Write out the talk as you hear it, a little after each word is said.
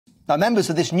Now, members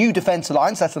of this new defence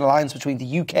alliance, that's an alliance between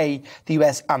the UK, the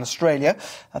US and Australia,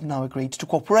 have now agreed to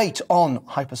cooperate on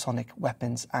hypersonic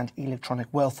weapons and electronic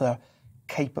warfare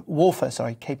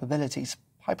capabilities.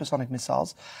 Hypersonic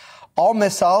missiles are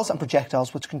missiles and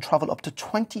projectiles which can travel up to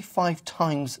 25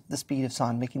 times the speed of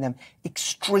sound, making them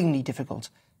extremely difficult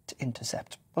to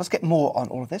intercept. Well, let's get more on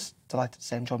all of this. Delighted to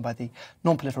say I'm joined by the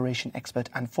non-proliferation expert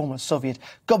and former Soviet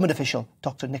government official,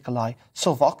 Dr. Nikolai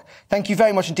Sovok. Thank you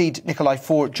very much indeed, Nikolai,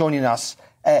 for joining us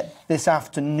this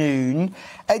afternoon.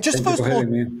 Just first of all,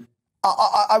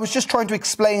 I was just trying to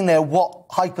explain there what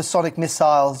hypersonic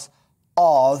missiles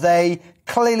are. They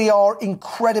clearly are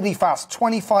incredibly fast,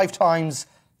 25 times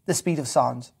the speed of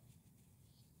sound.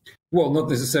 Well, not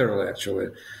necessarily, actually.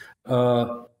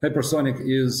 Hypersonic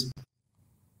is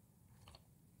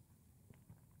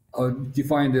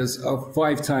defined as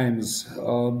 5 times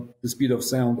the speed of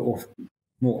sound or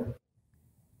more.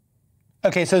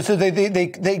 Okay, so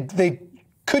they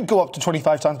could go up to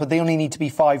 25 times, but they only need to be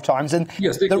 5 times. And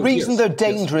yes, the reason they're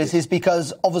dangerous is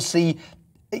because, obviously,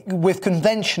 with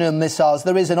conventional missiles,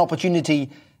 there is an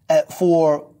opportunity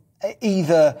for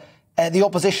either the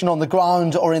opposition on the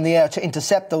ground or in the air to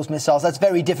intercept those missiles. That's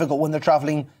very difficult when they're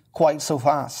travelling quite so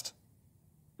fast.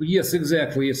 Yes,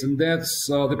 exactly. Yes, and that's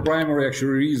the primary actual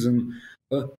reason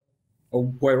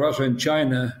why Russia and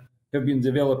China have been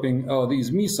developing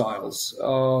these missiles.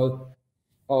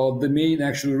 The main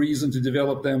actual reason to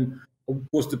develop them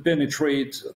was to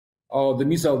penetrate the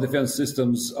missile defense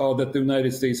systems that the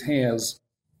United States has.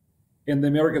 And the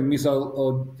American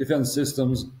missile defense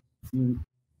systems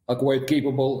are quite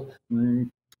capable and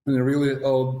really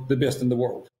the best in the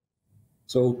world.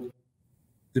 So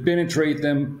to penetrate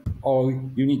them,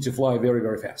 you need to fly very,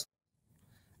 very fast.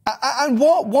 And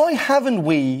why haven't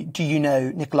we, do you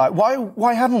know, Nikolai,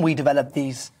 why haven't we developed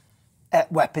these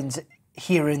weapons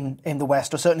here in the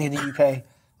West, or certainly in the UK,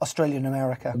 Australia and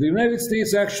America? The United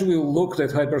States actually looked at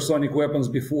hypersonic weapons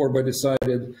before, but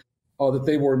decided that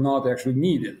they were not actually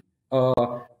needed.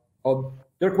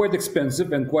 They're quite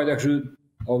expensive and quite actually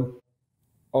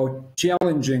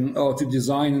challenging to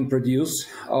design and produce,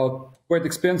 quite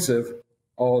expensive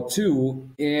too,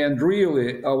 and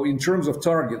really in terms of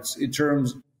targets,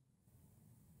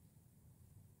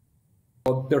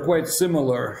 they're quite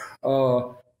similar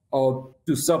to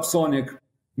subsonic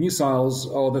missiles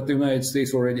that the United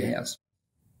States already has.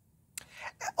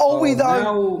 Are we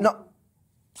though? No.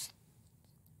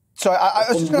 Sorry, I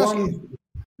was just going to ask.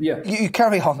 Yeah. You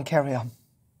carry on.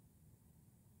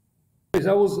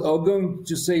 I was going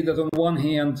to say that on one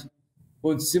hand,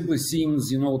 well, it simply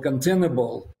seems,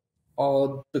 untenable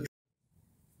that,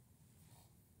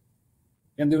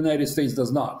 and the United States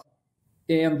does not.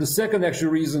 And the second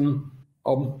actual reason,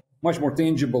 much more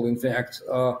tangible, in fact,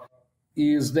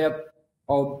 is that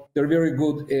they're very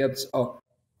good at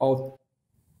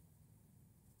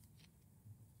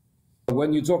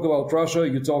when you talk about Russia,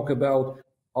 you talk about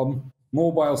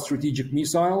mobile strategic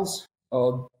missiles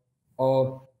that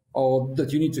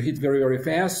you need to hit very, very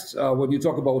fast. When you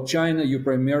talk about China, you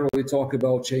primarily talk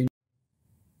about China.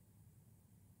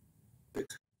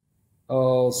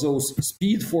 So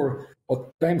speed for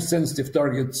time-sensitive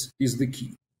targets is the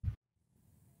key.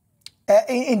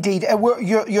 Indeed.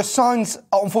 Your sound,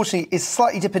 unfortunately, is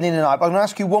slightly dipping in and out. But I'm going to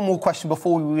ask you one more question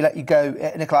before we let you go,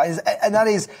 Nikolai, and that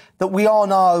is that we are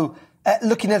now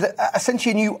looking at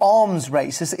essentially a new arms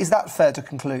race. Is that fair to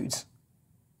conclude?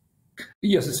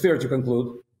 Yes, it's fair to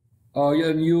conclude.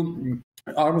 A new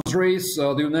arms race.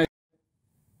 The United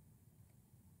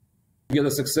States had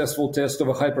a successful test of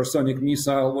a hypersonic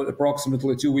missile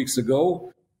approximately 2 weeks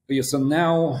ago. Yes, and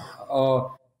now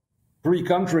 3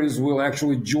 countries will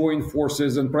actually join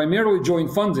forces and primarily join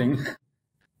funding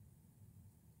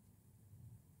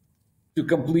to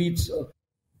complete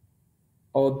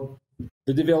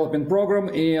the development program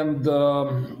and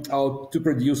to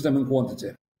produce them in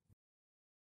quantity.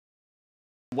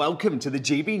 Welcome to the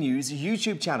GB News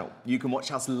YouTube channel. You can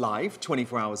watch us live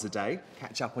 24 hours a day,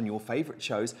 catch up on your favourite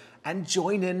shows and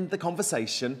join in the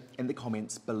conversation in the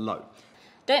comments below.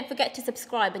 Don't forget to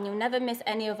subscribe and you'll never miss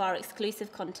any of our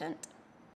exclusive content.